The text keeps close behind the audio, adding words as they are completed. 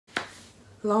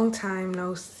Long time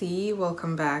no see.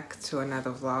 Welcome back to another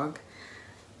vlog.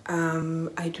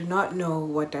 I do not know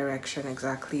what direction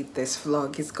exactly this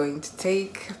vlog is going to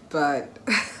take, but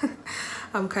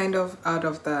I'm kind of out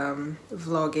of the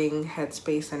vlogging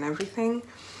headspace and everything.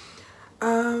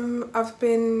 I've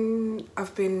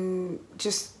been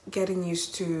just getting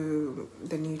used to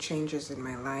the new changes in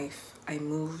my life. I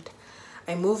moved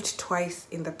twice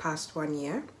in the past 1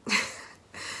 year.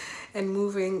 And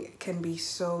moving can be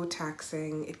so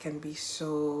taxing. It can be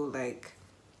so like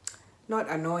not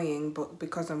annoying, but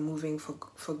because I'm moving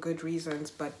for good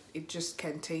reasons, but it just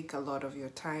can take a lot of your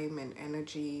time and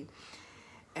energy,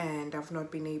 and I've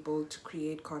not been able to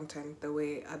create content the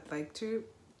way I'd like to.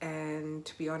 And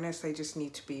to be honest, I just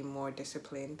need to be more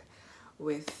disciplined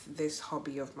with this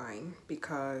hobby of mine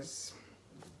because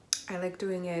I like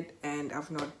doing it and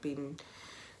I've not been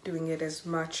doing it as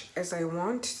much as I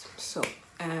want. So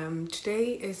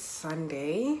today is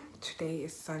Sunday.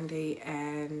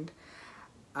 And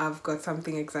I've got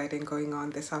something exciting going on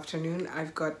this afternoon.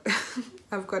 I've got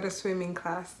I've got a swimming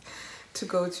class to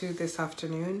go to this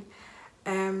afternoon.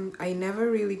 I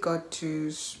never really got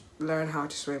to learn how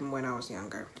to swim when I was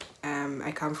younger.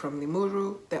 I come from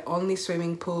Limuru. The only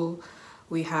swimming pool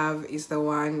we have is the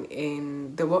one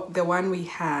in the one we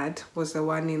had was the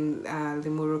one in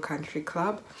Limuru Country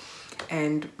Club,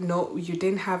 and no, you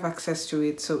didn't have access to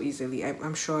it so easily.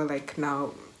 I'm sure like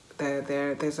now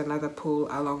there's another pool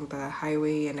along the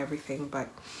highway and everything, but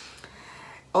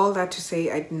all that to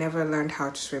say, I'd never learned how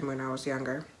to swim when I was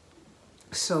younger.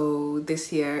 So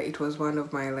this year it was one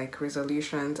of my like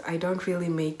resolutions. I don't really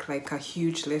make like a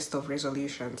huge list of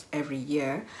resolutions every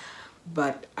year,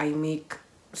 but I make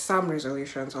some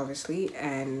resolutions obviously,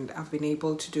 and I've been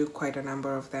able to do quite a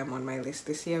number of them on my list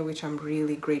this year, which I'm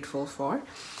really grateful for.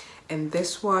 And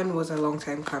this one was a long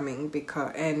time coming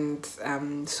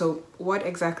so what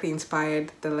exactly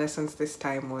inspired the lessons this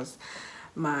time was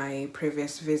my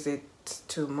previous visit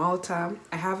to Malta.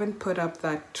 I haven't put up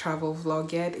that travel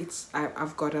vlog yet.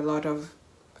 I've got a lot of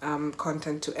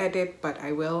content to edit, but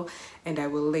I will, and I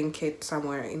will link it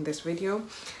somewhere in this video.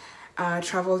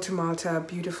 Travel to Malta,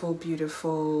 beautiful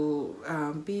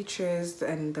beaches,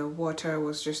 and the water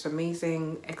was just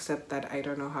amazing, except that I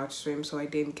don't know how to swim, so I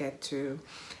didn't get to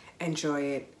enjoy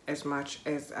it as much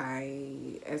as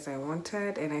I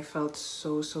wanted. And I felt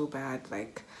so bad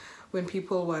like when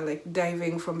people were like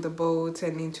diving from the boat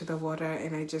and into the water,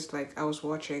 and I was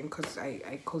watching because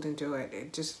I couldn't do it.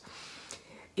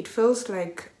 It feels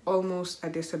like almost a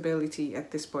disability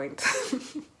at this point.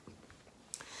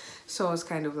 So I was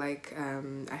kind of like,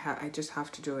 I just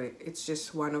have to do it. It's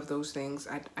just one of those things.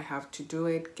 I have to do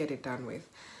it, get it done with.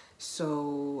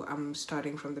 So I'm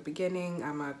starting from the beginning.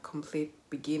 I'm a complete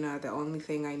beginner. The only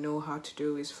thing I know how to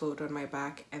do is float on my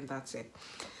back, and that's it.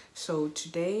 So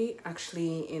today,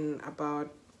 actually in about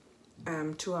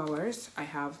 2 hours, I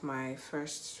have my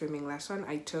first swimming lesson.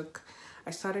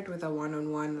 I started with a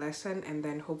one-on-one lesson, and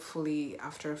then hopefully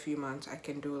after a few months I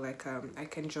can do like I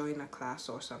can join a class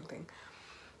or something.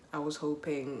 I was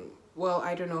hoping, well,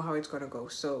 I don't know how it's gonna go,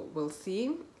 so we'll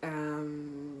see.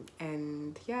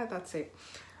 And yeah, that's it.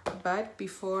 But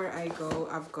before I go,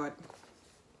 I've got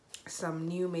some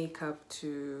new makeup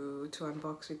to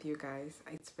unbox with you guys.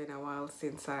 It's been a while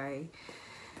since I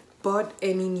bought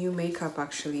any new makeup.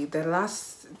 Actually, the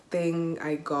last thing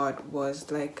I got was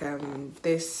like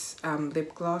this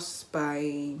lip gloss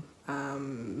by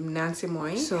Nancy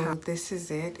Moy. So this is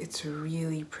it. It's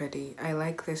really pretty. I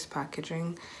like this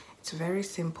packaging. It's very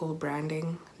simple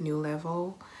branding, new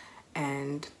level.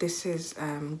 And this is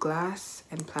glass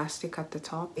and plastic at the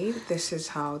top. This is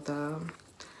how the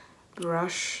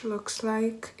brush looks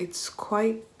like. It's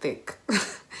quite thick.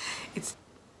 It's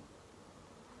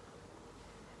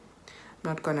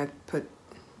not gonna put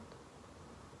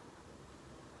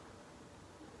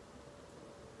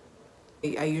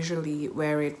I usually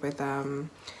wear it with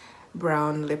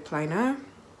brown lip liner,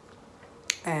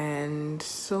 and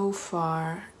so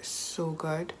far so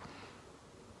good.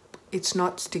 It's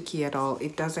not sticky at all.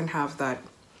 It doesn't have that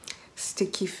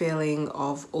sticky feeling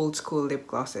of old school lip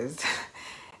glosses.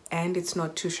 And it's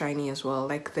not too shiny as well.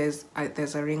 Like there's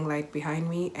a ring light behind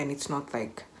me, and it's not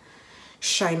like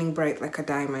shining bright like a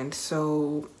diamond.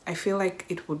 So I feel like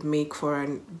it would make for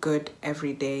a good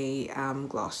everyday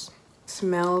gloss.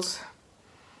 Smells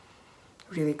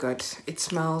really good. It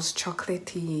smells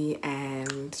chocolatey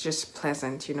and just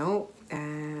pleasant, you know.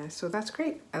 So that's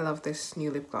great. I love this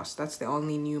new lip gloss. That's the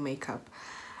only new makeup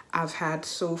I've had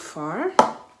so far.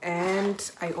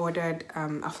 And I ordered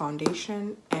a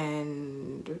foundation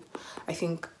and I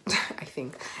think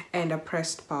and a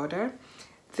pressed powder.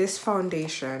 This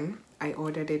foundation I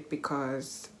ordered it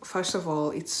because, first of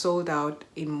all, it's sold out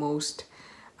in most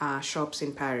shops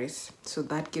in Paris. So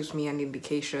that gives me an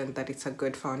indication that it's a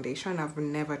good foundation. I've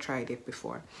never tried it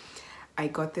before. I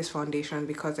got this foundation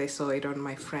because I saw it on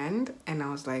my friend and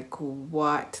I was like,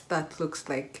 what? That looks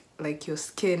like your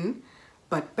skin,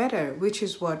 but better, which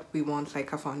is what we want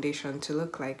like a foundation to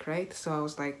look like, right? So I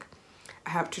was like,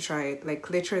 I have to try it. Like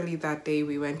literally that day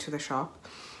we went to the shop.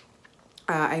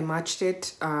 I matched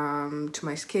it to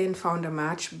my skin, found a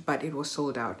match, but it was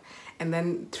sold out. And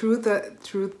then through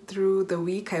the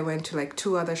week, I went to like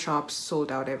 2 other shops,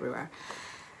 sold out everywhere.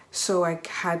 So I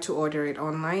had to order it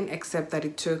online, except that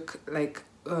it took like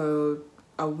a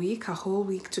whole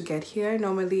week to get here.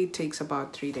 Normally it takes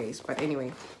about 3 days, but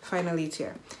anyway, finally it's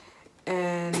here.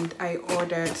 And I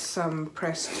ordered some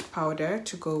pressed powder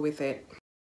to go with it.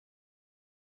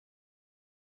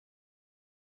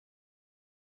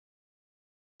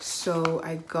 So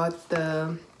I got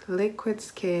the liquid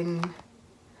skin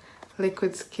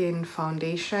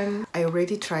foundation. I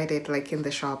already tried it like in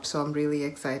the shop, so I'm really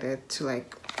excited to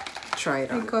like try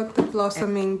it on. I got the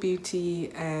Blossoming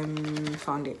Beauty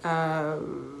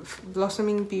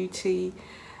Blossoming Beauty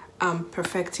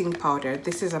perfecting powder.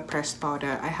 This is a pressed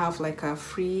powder. I have like a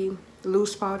free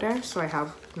loose powder, so I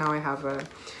have a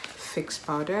fixed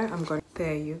powder.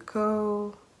 There you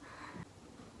go.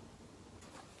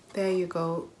 There you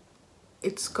go.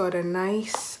 It's got a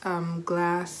nice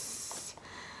glass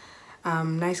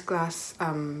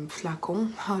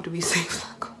flacon. How do we say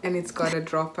flacon? And it's got a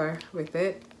dropper with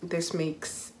it. This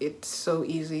makes it so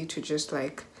easy to just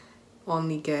like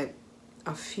only get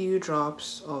a few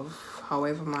drops of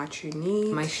however much you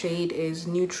need. My shade is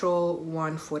neutral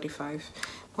 145.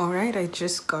 All right, I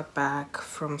just got back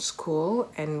from school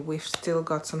and we've still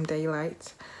got some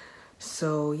daylight.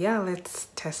 So yeah, let's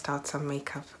test out some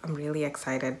makeup. I'm really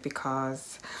excited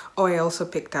because, oh, I also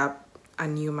picked up a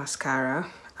new mascara.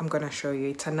 I'm gonna show you.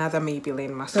 It's another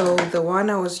Maybelline mascara. So the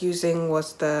one I was using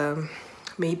was the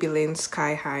Maybelline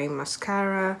Sky High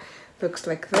mascara. Looks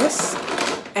like this.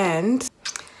 And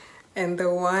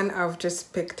the one I've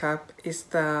just picked up is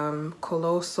the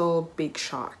Colossal Big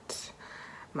Shot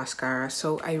mascara.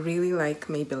 So I really like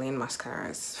Maybelline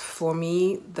mascaras. For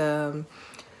me, the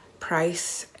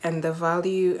price and the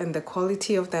value and the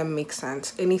quality of them makes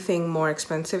sense. Anything more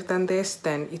expensive than this,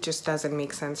 then it just doesn't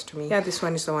make sense to me. Yeah, this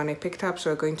one is the one I picked up, so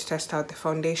we're going to test out the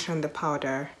foundation, the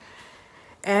powder,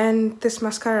 and this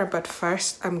mascara. But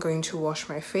first I'm going to wash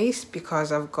my face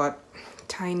because I've got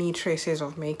tiny traces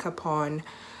of makeup on.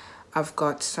 I've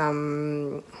got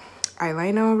some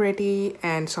eyeliner already,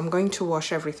 and so I'm going to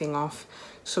wash everything off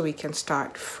so we can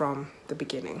start from the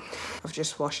beginning. I've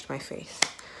just washed my face.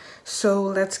 So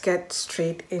let's get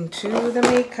straight into the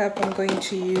makeup. I'm going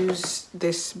to use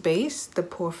this base, the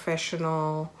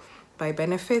Professional by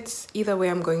Benefits. Either way,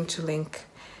 I'm going to link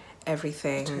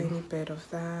everything. A tiny bit of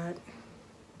that.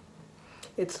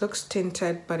 It looks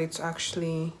tinted, but it's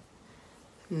actually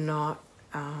not.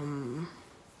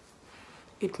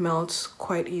 It melts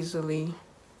quite easily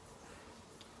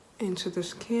into the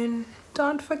skin.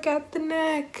 Don't forget the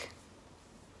neck.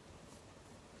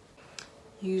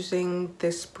 Using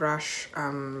this brush,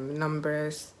 number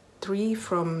 3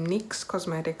 from NYX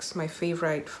Cosmetics, my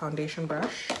favorite foundation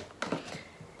brush,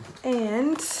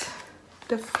 and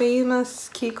the famous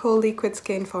Kiko Liquid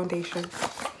Skin Foundation.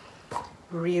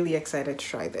 Really excited to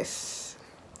try this.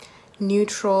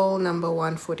 Neutral number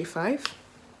 145.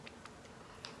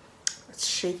 Let's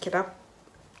shake it up.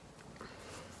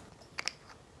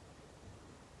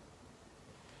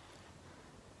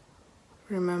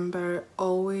 Remember,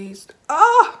 always,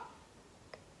 I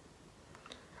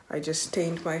just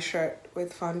stained my shirt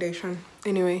with foundation.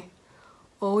 Anyway,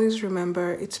 always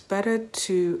remember, it's better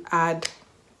to add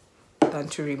than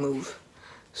to remove.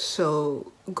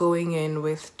 So going in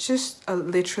with just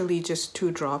literally just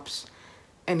 2 drops,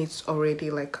 and it's already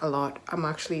like a lot. I'm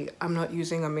not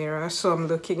using a mirror, so I'm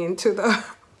looking into the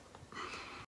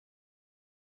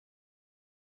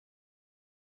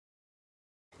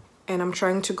and I'm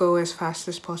trying to go as fast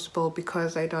as possible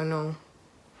because I don't know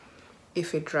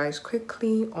if it dries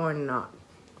quickly or not.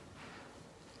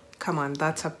 Come on,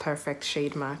 that's a perfect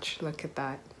shade match. Look at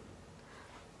that.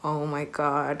 Oh my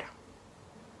god.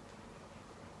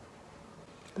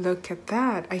 Look at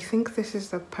that. I think this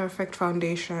is the perfect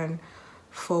foundation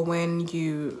for when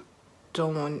you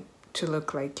don't want to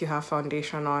look like you have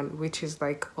foundation on, which is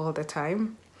like all the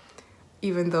time.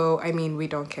 Even though, I mean, we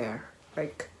don't care.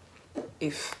 Like,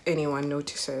 if anyone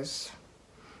notices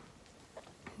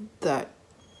that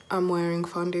I'm wearing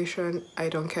foundation, I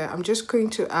don't care. I'm just going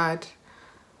to add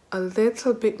a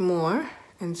little bit more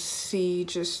and see,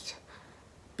 just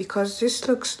because this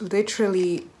looks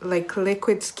literally like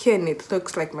liquid skin. It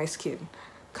looks like my skin.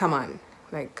 Come on,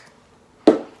 like,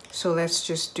 so let's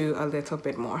just do a little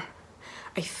bit more.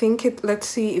 I think it, let's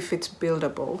see if it's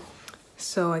buildable.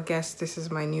 So I guess this is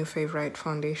my new favorite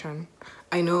foundation.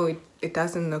 I know it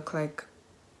doesn't look like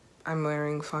I'm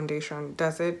wearing foundation,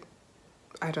 does it?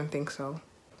 I don't think so.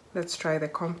 Let's try the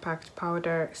compact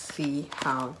powder, see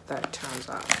how that turns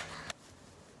out.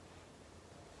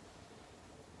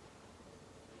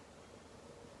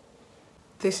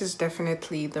 This is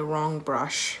definitely the wrong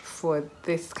brush for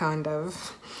this kind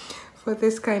of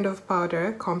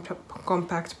powder,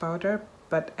 compact powder,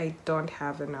 but I don't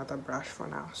have another brush for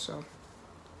now, so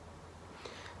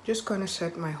just gonna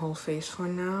set my whole face for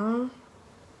now.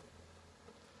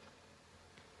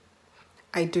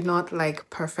 I do not like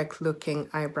perfect looking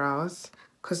eyebrows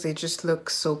because they just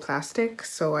look so plastic,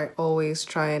 so I always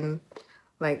try and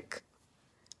like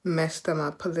mess them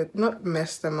up a little, not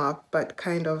mess them up, but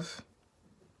kind of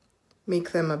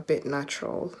make them a bit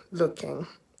natural looking.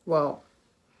 Well,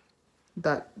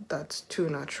 that's too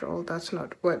natural. That's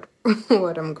not what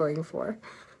what I'm going for,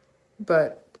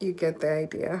 but you get the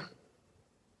idea.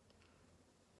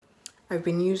 I've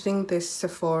been using this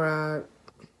Sephora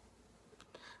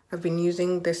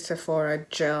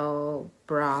gel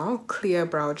brow, clear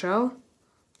brow gel,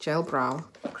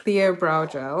 clear brow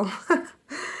gel.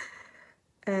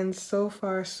 And so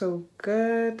far so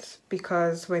good,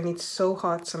 because when it's so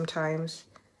hot sometimes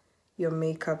your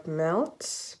makeup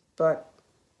melts, but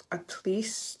at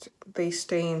least they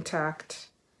stay intact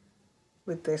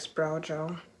with this brow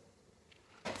gel.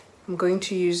 I'm going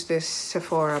to use this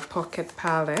Sephora Pocket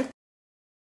Palette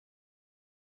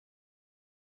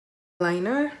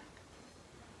liner.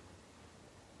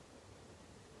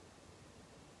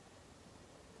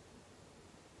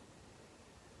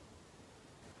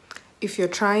 If you're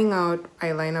trying out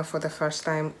eyeliner for the first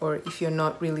time, or if you're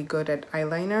not really good at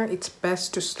eyeliner, it's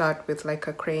best to start with like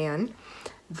a crayon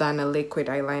than a liquid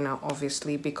eyeliner,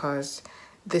 obviously, because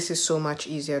this is so much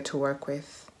easier to work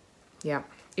with. Yeah,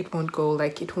 it won't go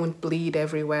like, it won't bleed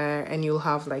everywhere, and you'll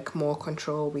have like more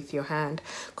control with your hand,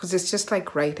 because it's just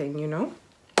like writing, you know.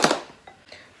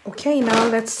 Okay, now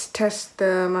let's test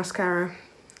the mascara.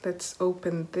 Let's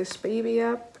open this baby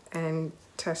up and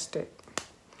test it.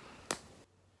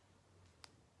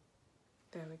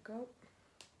 There we go.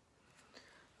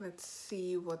 Let's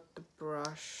see what the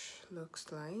brush looks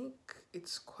like.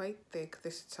 It's quite thick.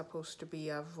 This is supposed to be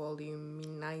a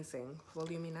volumizing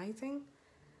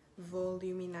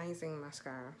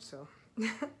mascara. So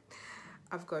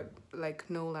I've got like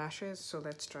no lashes, so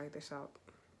let's try this out.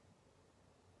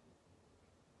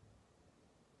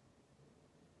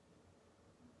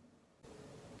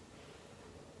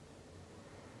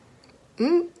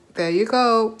 There you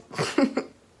go.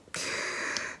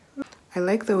 I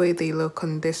like the way they look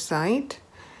on this side.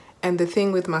 And the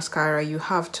thing with mascara, you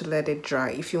have to let it dry.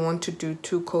 If you want to do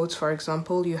 2 coats, for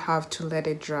example, you have to let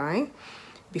it dry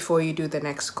before you do the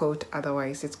next coat.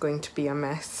 Otherwise, it's going to be a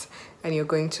mess and you're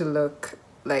going to look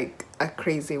like a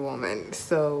crazy woman.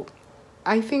 So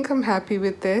I think I'm happy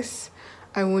with this.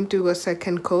 I won't do a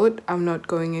second coat. I'm not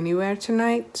going anywhere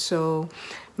tonight. So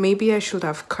maybe I should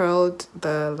have curled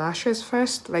the lashes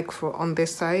first, like for on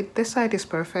this side. This side is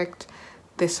perfect.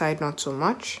 This side not so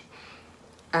much.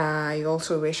 I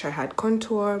also wish I had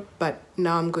contour, but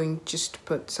now I'm going just to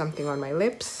put something on my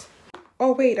lips.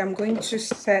 Oh wait, I'm going to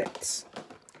set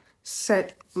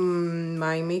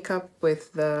my makeup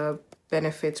with the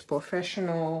Benefits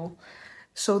Professional.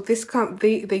 So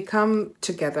they come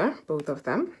together, both of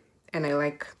them, and I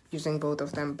like using both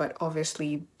of them, but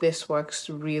obviously this works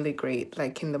really great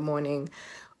like in the morning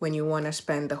when you want to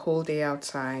spend the whole day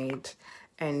outside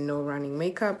and no running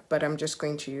makeup. But I'm just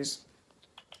going to use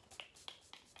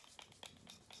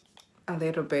a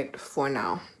little bit for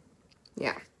now.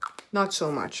 Yeah, not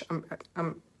so much.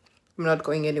 I'm not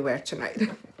going anywhere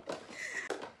tonight.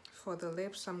 For the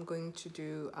lips, I'm going to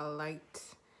do a light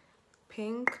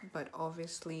pink, but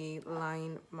obviously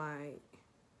line my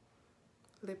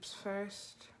lips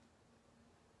first.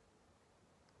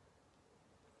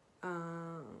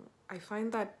 I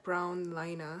find that brown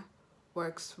liner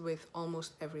works with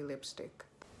almost every lipstick.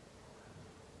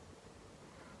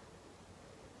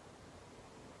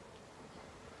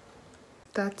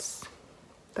 That's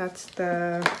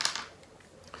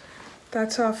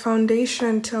our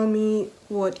foundation. Tell me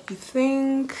what you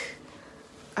think.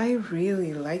 I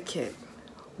really like it.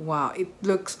 Wow, it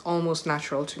looks almost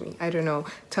natural to me. I don't know.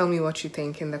 Tell me what you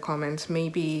think in the comments.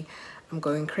 Maybe I'm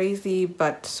going crazy,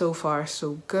 but so far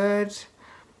so good.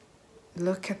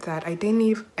 Look at that. I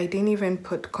didn't even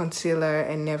put concealer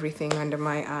and everything under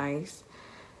my eyes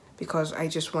because I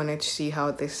just wanted to see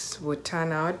how this would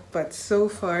turn out. But so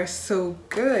far so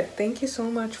good. Thank you so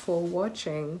much for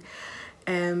watching.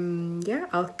 Yeah,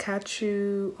 I'll catch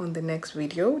you on the next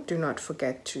video. Do not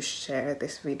forget to share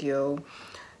this video.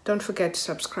 Don't forget to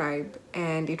subscribe,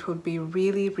 and it would be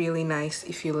really nice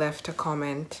if you left a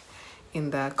comment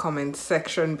in the comment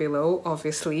section below,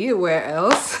 obviously, where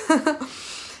else?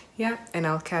 Yeah, and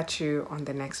I'll catch you on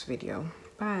the next video.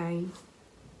 Bye.